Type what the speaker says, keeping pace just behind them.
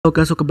Hello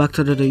guys, welcome back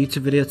to another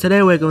YouTube video.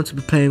 Today we're going to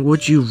be playing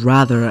Would You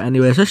Rather.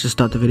 Anyways, let's just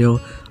start the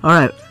video.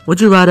 Alright, would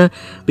you rather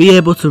be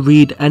able to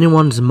read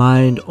anyone's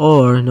mind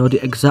or know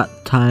the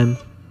exact time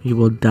you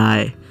will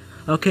die?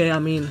 Okay, I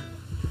mean,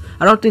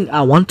 I don't think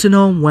I want to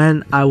know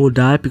when I will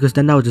die because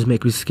then that would just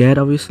make me scared,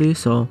 obviously.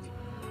 So,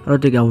 I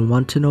don't think I would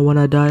want to know when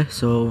I die.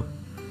 So,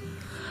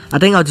 I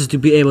think I'll just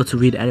be able to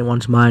read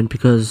anyone's mind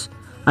because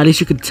at least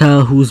you could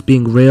tell who's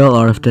being real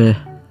or if they're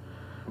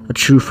a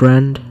true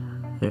friend.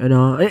 You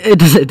know, it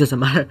doesn't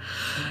matter.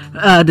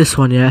 This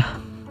one, yeah,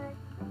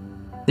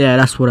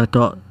 that's what I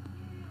thought.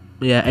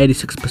 Yeah,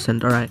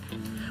 86%. Alright,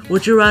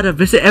 would you rather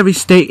visit every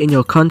state in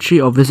your country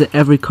or visit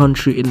every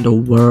country in the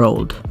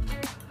world?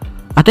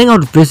 I think I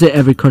would visit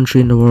every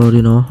country in the world.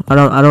 You know,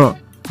 I'm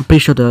pretty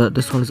sure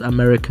this one is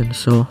American,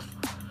 so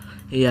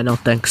yeah, no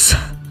thanks.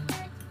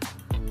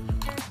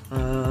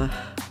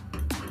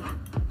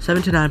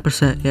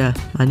 79%. Yeah,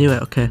 I knew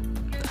it. Okay.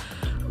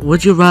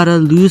 Would you rather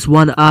lose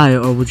one eye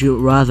or would you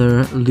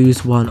rather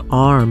lose one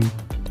arm?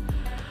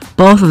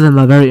 Both of them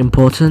are very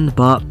important,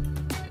 but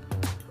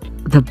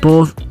they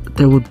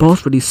would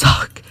both really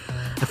suck.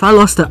 If I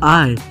lost an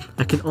eye,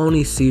 I can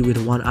only see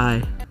with one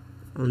eye.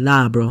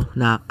 Nah, bro.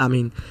 Nah. I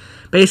mean,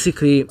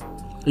 basically,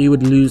 you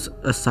would lose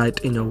a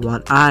sight in your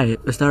one eye.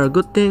 Is that a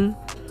good thing?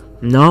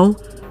 No.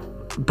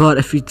 But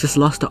if you just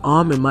lost the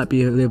arm, it might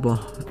be a little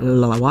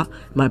what?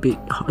 It might be.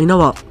 You know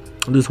what?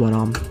 Lose one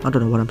arm. I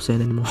don't know what I'm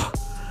saying anymore.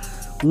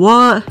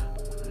 What?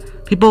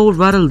 People would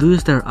rather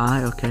lose their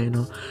eye? Okay,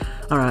 no.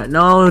 Alright,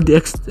 now the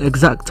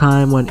exact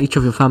time when each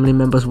of your family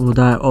members will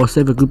die, or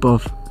save a group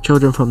of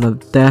children from the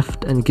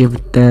death and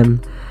give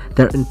them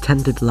their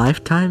intended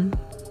lifetime?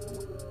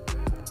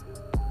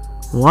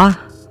 What?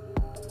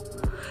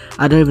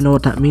 I don't even know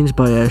what that means,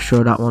 but yeah,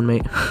 sure, that one,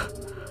 mate.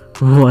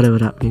 Whatever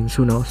that means,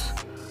 who knows.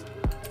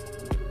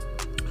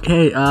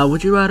 Okay,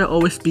 would you rather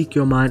always speak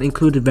your mind,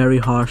 including very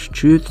harsh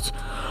truths,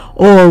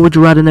 or would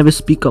you rather never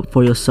speak up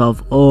for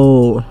yourself?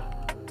 Oh,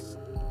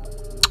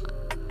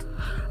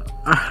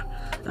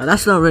 now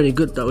that's not really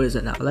good though, is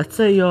it? Now let's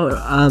say you're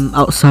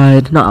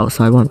outside, not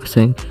outside, what am I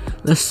saying?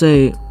 Let's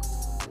say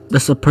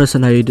there's a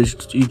person that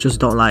you just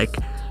don't like,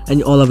 and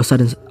you all of a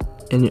sudden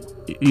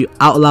you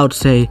out loud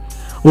say,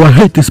 oh, I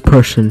hate this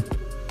person,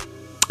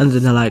 and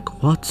then they're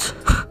like, what?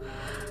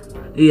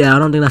 Yeah, I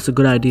don't think that's a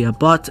good idea.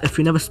 But if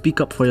you never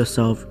speak up for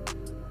yourself,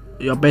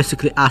 you're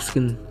basically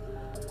asking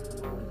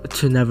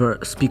to never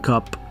speak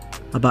up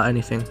about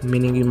anything,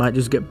 meaning you might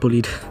just get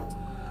bullied.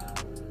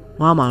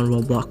 Why am I on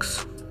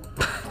Roblox?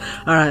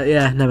 Alright,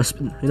 yeah, never.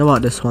 You know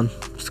what? This one,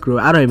 screw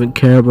it. I don't even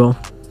care, bro.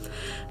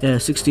 Yeah,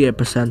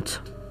 68%.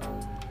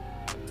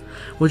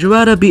 Would you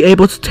rather be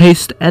able to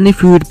taste any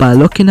food by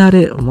looking at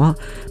it, or what?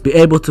 Be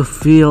able to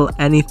feel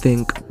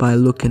anything by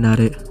looking at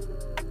it?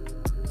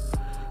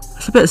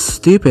 It's a bit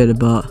stupid,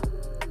 but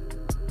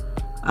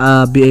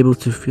be able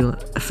to feel.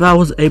 If I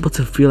was able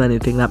to feel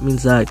anything, that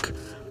means like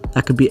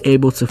I could be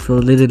able to feel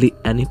literally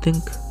anything.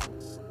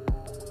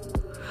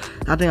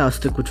 I think I'll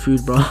stick with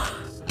food, bro.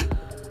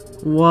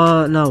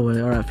 What? No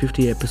way. Alright,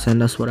 58%.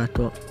 That's what I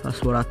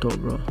thought,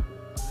 bro.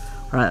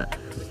 Alright.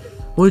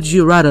 Would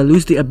you rather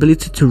lose the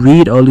ability to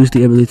read or lose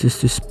the ability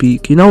to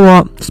speak? You know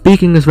what?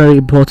 Speaking is very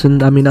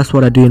important. I mean, that's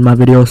what I do in my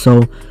video.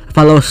 So if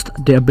I lost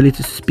the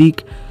ability to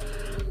speak,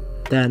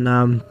 then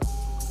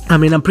I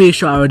mean, I'm pretty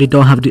sure I already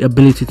don't have the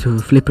ability to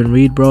flip and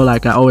read, bro.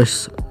 Like I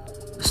always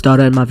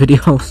started in my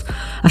videos.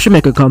 I should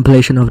make a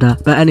compilation of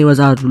that. But anyways,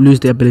 I'd lose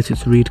the ability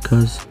to read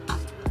because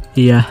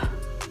yeah,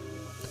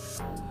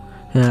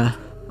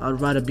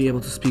 I'd rather be able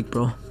to speak,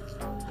 bro.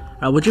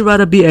 Would you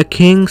rather be a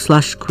king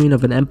 / queen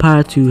of an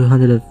empire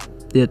 200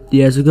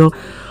 years ago,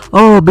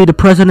 or be the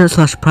president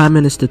 / prime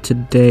minister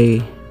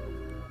today?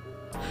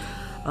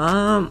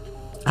 I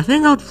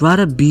think I'd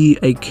rather be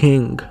a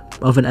king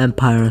of an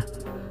empire,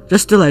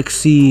 just to like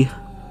see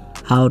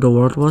how the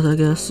world was, I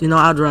guess. You know,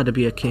 I'd rather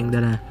be a king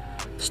than a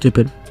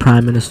stupid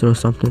prime minister or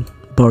something.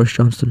 Boris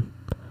Johnson.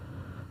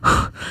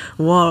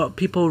 Well,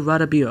 people would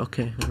rather be.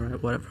 Okay,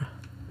 alright, whatever.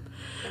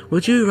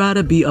 Would you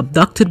rather be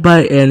abducted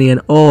by an alien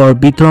or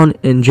be thrown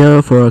in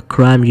jail for a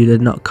crime you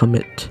did not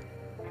commit?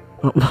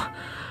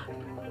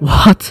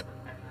 What?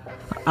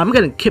 I'm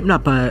getting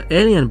kidnapped by an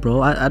alien,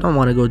 bro. I don't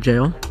want to go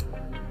jail.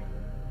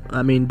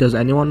 I mean, does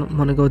anyone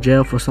want to go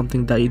jail for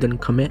something that you didn't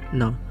commit?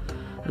 No,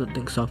 I don't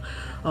think so.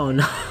 Oh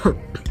no.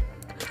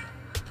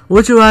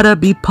 Would you rather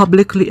be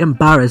publicly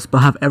embarrassed but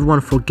have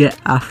everyone forget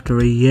after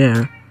a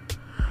year,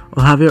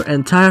 or have your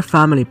entire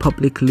family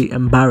publicly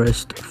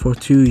embarrassed for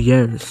 2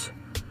 years?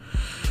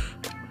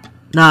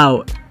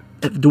 Now,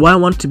 do I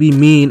want to be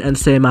mean and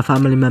say my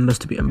family members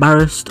to be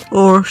embarrassed,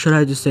 or should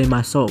I just say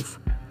myself?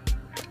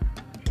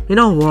 You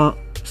know what?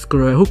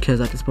 Screw it. Who cares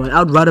at this point?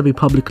 I'd rather be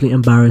publicly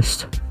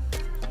embarrassed.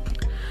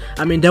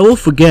 I mean, they will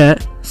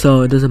forget,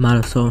 so it doesn't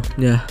matter. So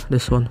yeah,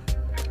 this one.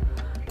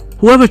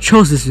 Whoever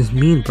chose this is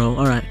mean, bro.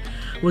 Alright.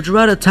 Would you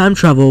rather time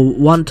travel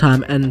one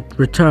time and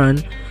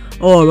return,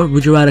 or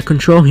would you rather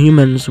control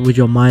humans with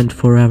your mind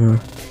forever?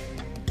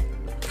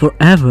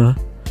 Forever?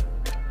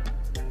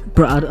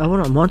 Bro, I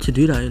wouldn't want to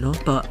do that, you know.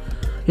 But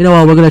you know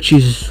what? We're gonna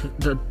choose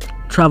the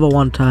travel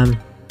one time.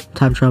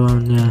 Time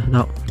travel, yeah,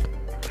 no.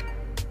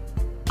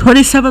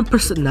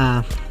 27%,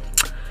 nah.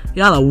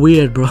 Y'all are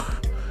weird, bro.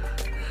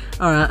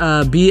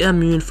 Alright, be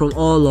immune from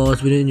all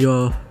laws within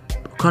your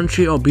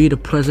country, or be the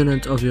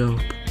president of your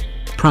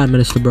prime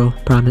minister, bro.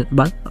 Guys,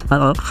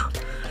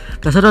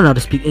 I don't know how to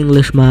speak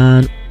English,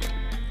 man.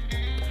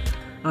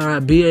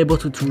 Alright, be able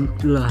to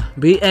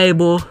be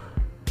able.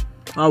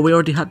 Oh, we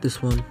already had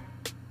this one.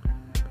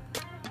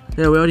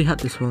 Yeah, we already had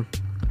this one.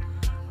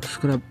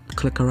 Just gonna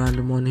click a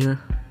random one here.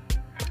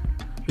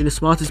 Be the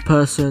smartest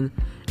person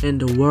in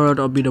the world,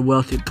 or be the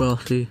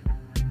wealthy.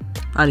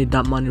 I need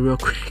that money real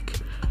quick.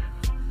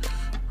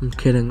 I'm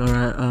kidding.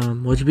 Alright,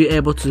 would you be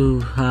able to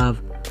have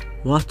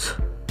what?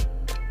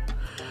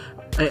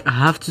 I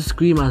have to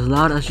scream as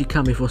loud as you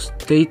can before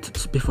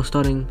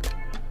starting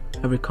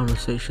every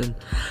conversation.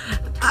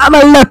 I'm a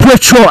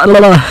leprechaun.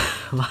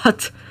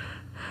 What?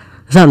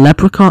 Is that a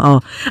leprechaun?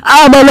 Oh,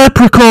 I'm a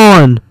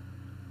leprechaun.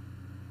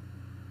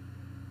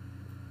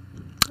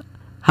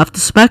 Have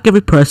to smack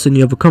every person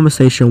you have a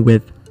conversation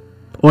with.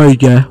 Or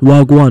yeah,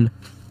 wagwan.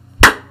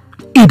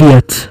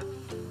 Idiot.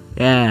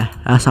 Yeah,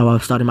 that's how I'm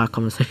starting my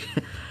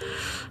conversation.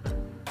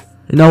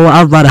 You know what?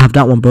 I'd rather have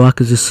that one, bro. I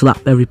could just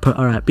slap every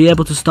Alright, be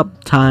able to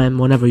stop time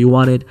whenever you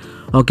wanted,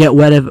 or get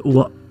whatever.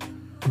 What?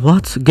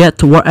 Get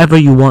to whatever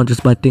you want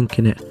just by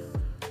thinking it.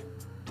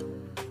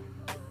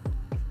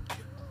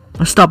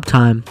 Stop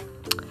time.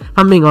 If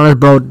I'm being honest,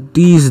 bro,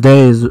 these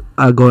days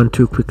are going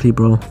too quickly,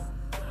 bro.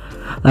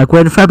 Like,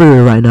 we're in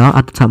February right now,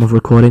 at the time of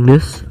recording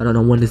this. I don't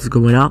know when this is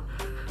going out.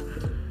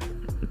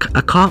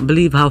 I can't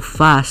believe how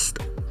fast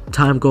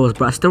time goes,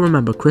 but I still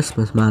remember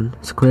Christmas, man.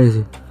 It's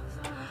crazy.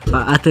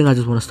 But I think I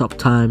just want to stop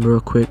time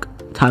real quick.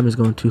 Time is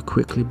going too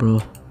quickly,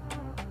 bro.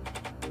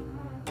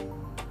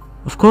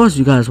 Of course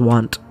you guys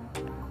want.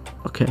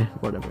 Okay,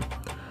 whatever.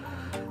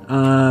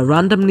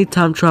 Randomly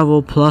time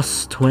travel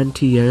plus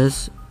 20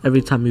 years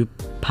every time you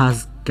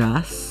pass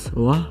gas.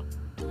 What?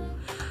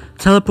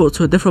 Teleport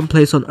to a different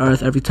place on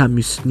Earth every time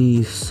you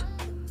sneeze.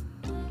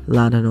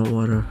 Land and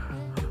water.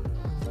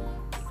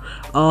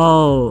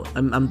 Oh,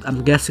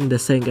 I'm guessing they're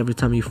saying every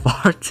time you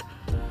fart.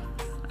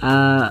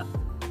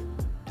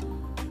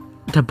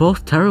 They're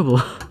both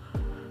terrible.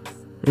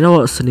 You know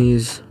what?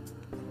 Sneeze.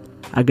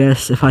 I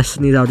guess if I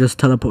sneeze, I'll just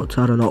teleport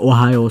to, I don't know,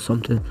 Ohio or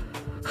something.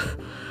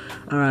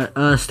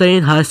 Alright, stay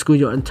in high school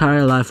your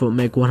entire life but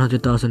make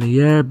 100,000 a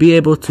year. Be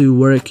able to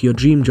work your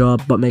dream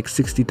job but make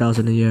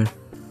 60,000 a year.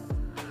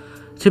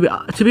 To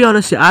be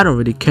honest, yeah, I don't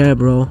really care,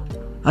 bro.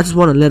 I just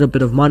want a little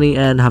bit of money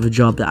and have a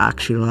job that I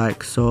actually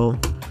like. So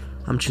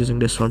I'm choosing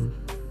this one.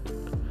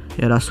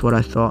 Yeah, that's what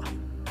I thought.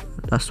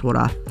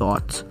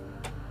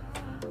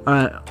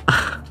 Alright.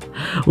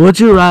 Would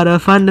you rather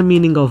find the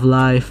meaning of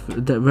life,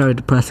 the very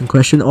depressing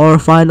question, or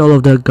find all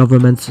of the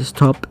government's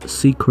top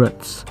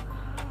secrets?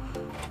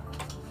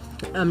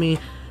 I mean,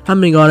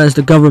 I'm being honest,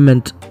 the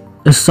government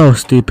is so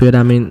stupid.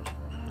 I mean,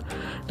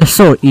 they're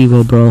so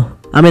evil, bro.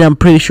 I mean, I'm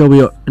pretty sure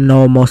we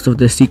know most of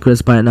the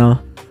secrets by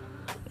now.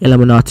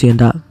 Illuminati and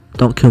that.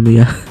 Don't kill me,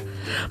 yeah.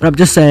 But I'm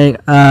just saying,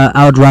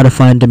 I would rather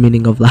find the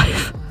meaning of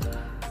life.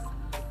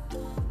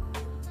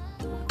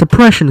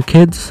 Depression,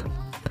 kids.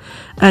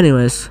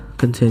 Anyways,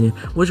 continue.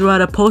 Would you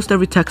rather post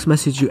every text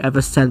message you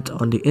ever sent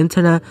on the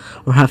internet,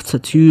 or have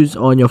tattoos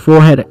on your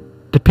forehead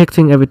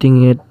depicting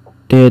everything you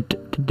did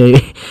the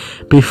day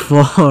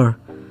before?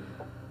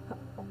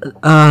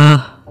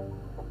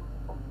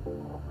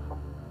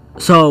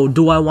 So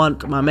do I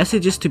want my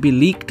messages to be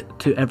leaked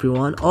to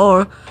everyone,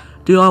 or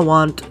do I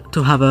want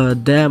to have a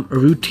damn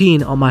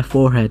routine on my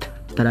forehead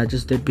that I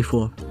just did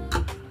before?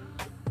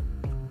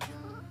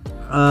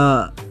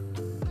 I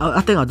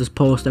think I'll just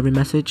post every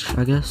message,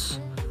 I guess.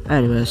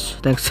 Anyways,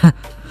 thanks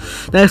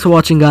for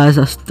watching, guys.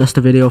 That's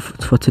the video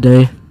for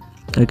today,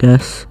 I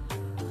guess.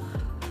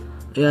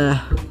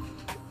 Yeah,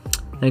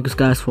 thanks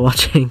guys for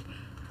watching.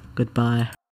 Goodbye.